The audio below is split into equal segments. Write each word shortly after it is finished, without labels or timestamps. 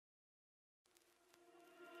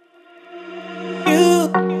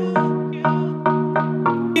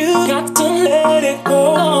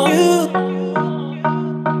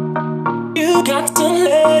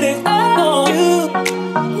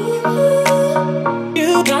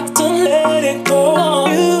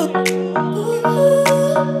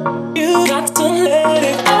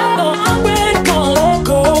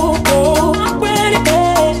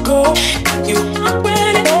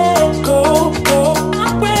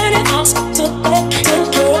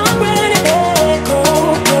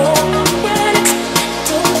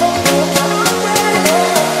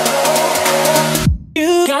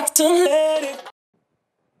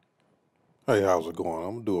Hey, how's it going?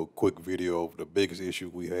 I'm gonna do a quick video of the biggest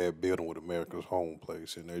issue we had building with America's Home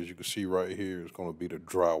Place, and as you can see right here, it's gonna be the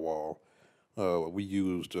drywall. We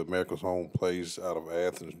used America's Home Place out of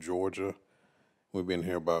Athens, Georgia. We've been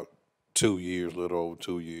here about 2 years, a little over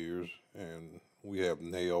 2 years, and we have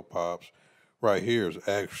nail pops. Right here is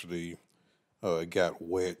actually it got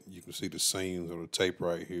wet. You can see the seams of the tape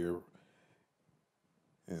right here,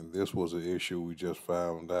 and this was an issue we just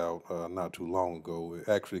found out not too long ago. It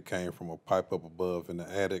actually came from a pipe up above in the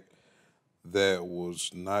attic that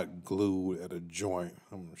was not glued at a joint.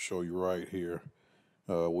 I'm going to show you right here.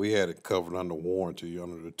 We had it covered under warranty,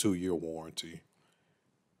 under the 2-year warranty.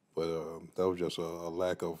 But that was just a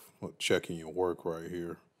lack of checking your work right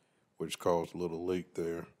here, which caused a little leak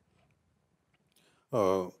there.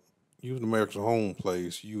 Using America's Home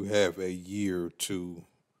Place, you have a year to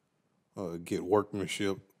get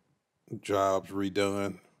workmanship jobs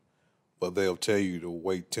redone, but they'll tell you to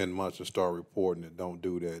wait 10 months and start reporting it. Don't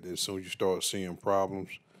do that. As soon as you start seeing problems,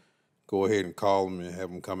 go ahead and call them and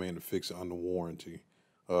have them come in and fix it under warranty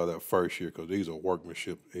that first year, because these are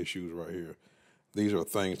workmanship issues right here. These are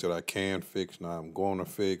things that I can fix. Now I'm going to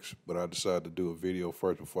fix, but I decided to do a video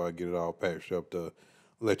first before I get it all patched up to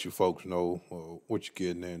let you folks know what you're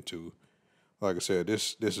getting into. Like I said,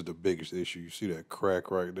 this is the biggest issue. You see that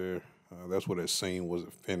crack right there? That's where that seam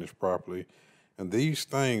wasn't finished properly. And these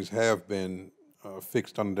things have been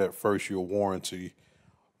fixed under that first year warranty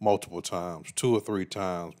multiple times, 2 or 3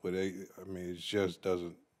 times, but it just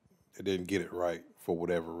doesn't, it didn't get it right for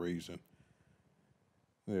whatever reason.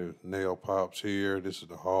 There's nail pops here. This is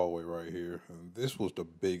the hallway right here. And this was the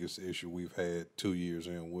biggest issue we've had 2 years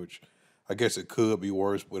in, which I guess it could be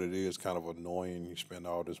worse, but it is kind of annoying. You spend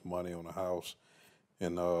all this money on a house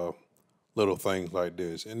and little things like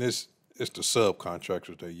this. And it's the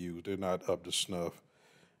subcontractors they use. They're not up to snuff.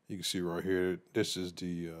 You can see right here, this is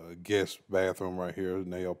the guest bathroom right here,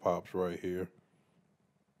 nail pops right here.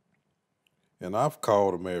 And I've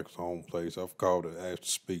called America's Home Place. I've called to ask to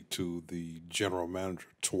speak to the general manager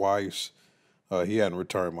twice. He hadn't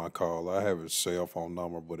returned my call. I have his cell phone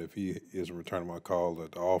number, but if he isn't returning my call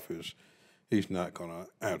at the office, he's not going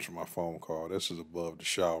to answer my phone call. This is above the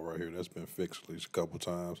shower right here. That's been fixed at least a couple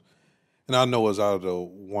times. And I know it's out of the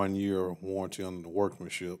 1-year warranty under the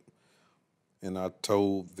workmanship. And I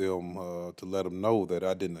told them to let him know that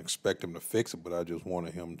I didn't expect him to fix it, but I just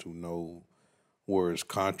wanted him to know where his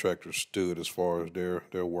contractor stood as far as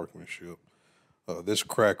their workmanship. This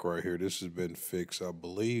crack right here, this has been fixed, I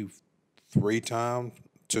believe, 3 times,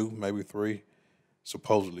 2, maybe 3,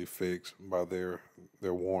 supposedly fixed by their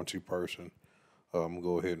warranty person. I'm gonna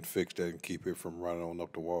go ahead and fix that and keep it from running on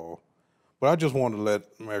up the wall. But I just wanted to let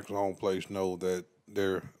American Home Place know that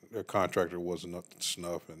their contractor wasn't up to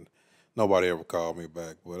snuff, and nobody ever called me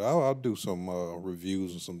back. But I'll do some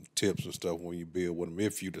reviews and some tips and stuff when you build with them,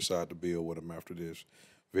 if you decide to build with them after this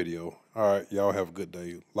video. All right, y'all have a good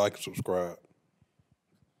day. Like and subscribe.